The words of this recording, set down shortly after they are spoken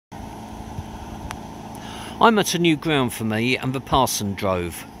I'm at a new ground for me and the Parson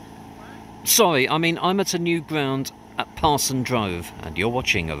Drove. Sorry, I mean I'm at a new ground at Parson Drove and you're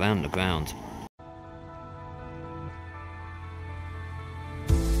watching Around the Ground.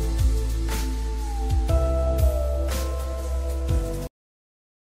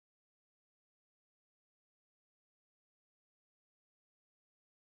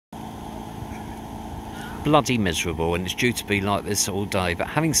 Bloody miserable, and it's due to be like this all day, but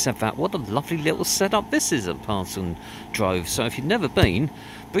having said that, what a lovely little setup this is at Parson Drove. So if you've never been,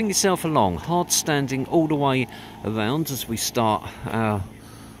 bring yourself along. Hard standing all the way around as we start our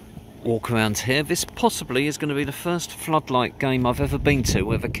walk around here. This possibly is going to be the first floodlight game I've ever been to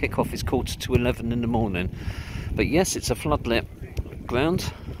where the kick-off is 11:15 in the morning. But yes, it's a floodlit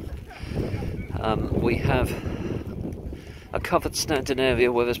ground. We have a covered standing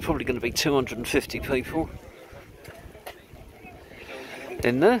area where there's probably going to be 250 people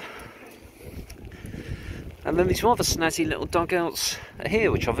in there. And then these rather snazzy little dugouts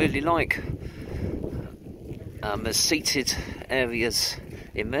here, which I really like. There's seated areas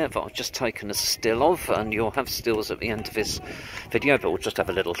in there that I've just taken a still of, and you'll have stills at the end of this video, but we'll just have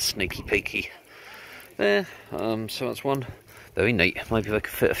a little sneaky peeky there. So that's one. Very neat. Maybe we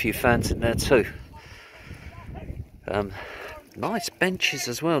could fit a few fans in there too. Nice benches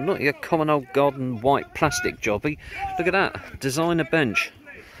as well, not your common old garden white plastic jobby. Look at that, designer bench.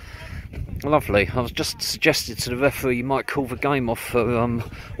 Lovely. I was just suggested to the referee you might call the game off for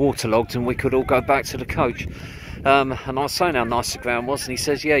waterlogged and we could all go back to the coach. And I was saying how nice the ground was, and he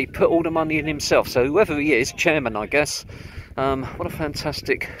says, yeah, he put all the money in himself. So whoever he is, chairman I guess, what a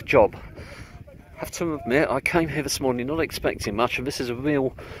fantastic job. I have to admit, I came here this morning not expecting much, and this is a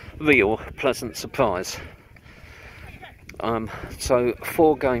real pleasant surprise. So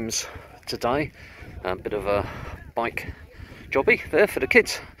 4 games today, a bit of a bike jobby there for the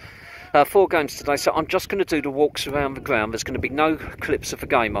kids. 4 games today, so I'm just going to do the walks around the ground. There's going to be no clips of the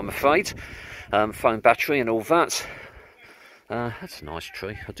game, I'm afraid. Phone battery and all that. That's a nice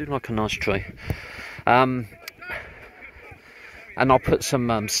tree. I do like a nice tree. And I'll put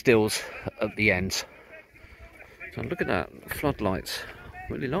some stills at the end. So look at that, floodlights.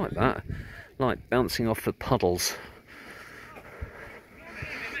 Really like that. Like bouncing off the puddles.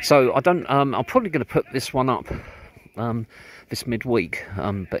 So I'm probably going to put this one up this midweek,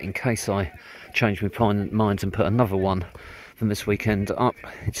 but in case I change my mind and put another one from this weekend up,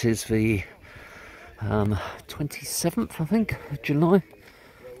 it is the 27th, I think, of July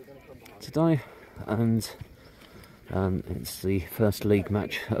today, and it's the first league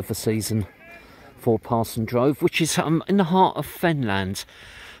match of the season for Parson Drove, which is in the heart of Fenland.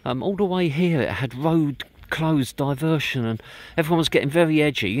 All the way here it had road closed diversion and everyone was getting very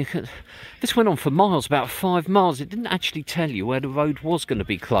edgy. This went on for miles, about 5 miles. It didn't actually tell you where the road was going to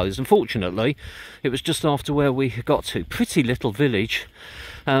be closed. Unfortunately, it was just after where we got to. Pretty little village.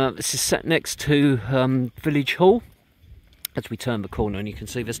 This is set next to Village Hall. As we turn the corner, and you can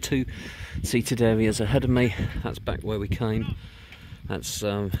see there's 2 seated areas ahead of me. That's back where we came. That's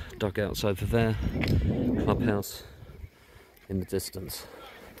dugouts over there. Clubhouse in the distance.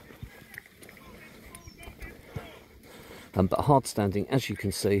 But hard standing, as you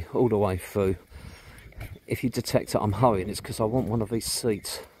can see, all the way through. If you detect that I'm hurrying, it's because I want one of these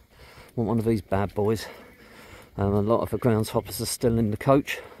seats. I want one of these bad boys. A lot of the grounds hoppers are still in the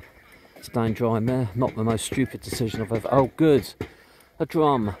coach, staying dry in there. Not the most stupid decision I've ever... Oh, good! A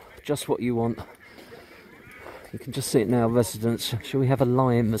drum, just what you want. You can just see it now, residents. Shall we have a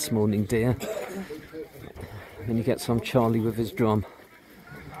lie-in this morning, dear? And you get some Charlie with his drum.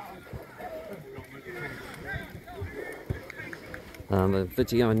 A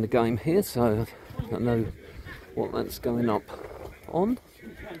video in the game here, so I don't know what that's going up on.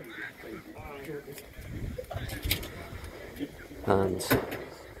 And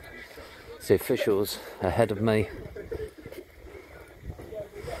the officials ahead of me.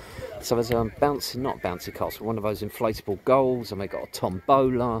 So there's a not bouncy castle, one of those inflatable goals, and they got a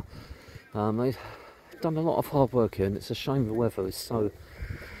tombola. They've done a lot of hard work here, and it's a shame the weather is so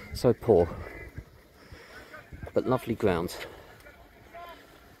poor. But lovely ground.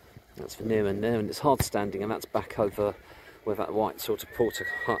 That's for near and there, and it's hard standing, and that's back over where that white sort of porter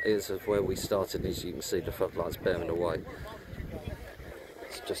hut is of where we started. As you can see, the floodlights bearing away.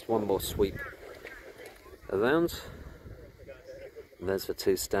 It's just one more sweep around. And there's the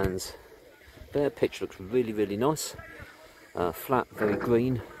 2 stands there. Pitch looks really nice. Flat, very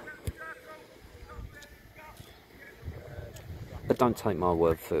green. But don't take my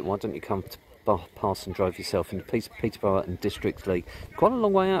word for it. Why don't you come to Parson Drove yourself in the Peterborough and District League? Quite a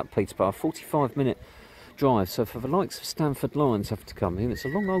long way out, Peterborough, 45-minute drive. So for the likes of Stamford Lions have to come in. It's a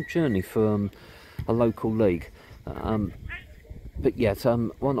long old journey for a local league. But yet,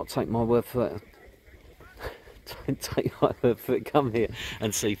 why not take my word for it? Take my word for it. Come here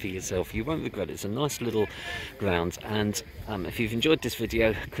and see for yourself. You won't regret it. It's a nice little ground, and if you've enjoyed this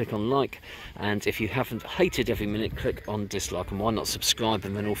video, click on like, and if you haven't hated every minute, click on dislike, and why not subscribe,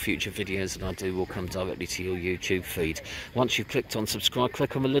 and then all future videos that I do will come directly to your YouTube feed. Once you've clicked on subscribe,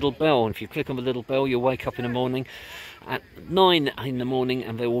 click on the little bell, and if you click on the little bell, you'll wake up in the morning at 9 in the morning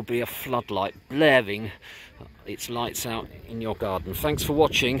and there will be a floodlight blaring its lights out in your garden. Thanks for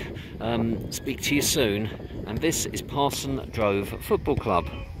watching. Speak to you soon, and this is Parson Drove Football Club.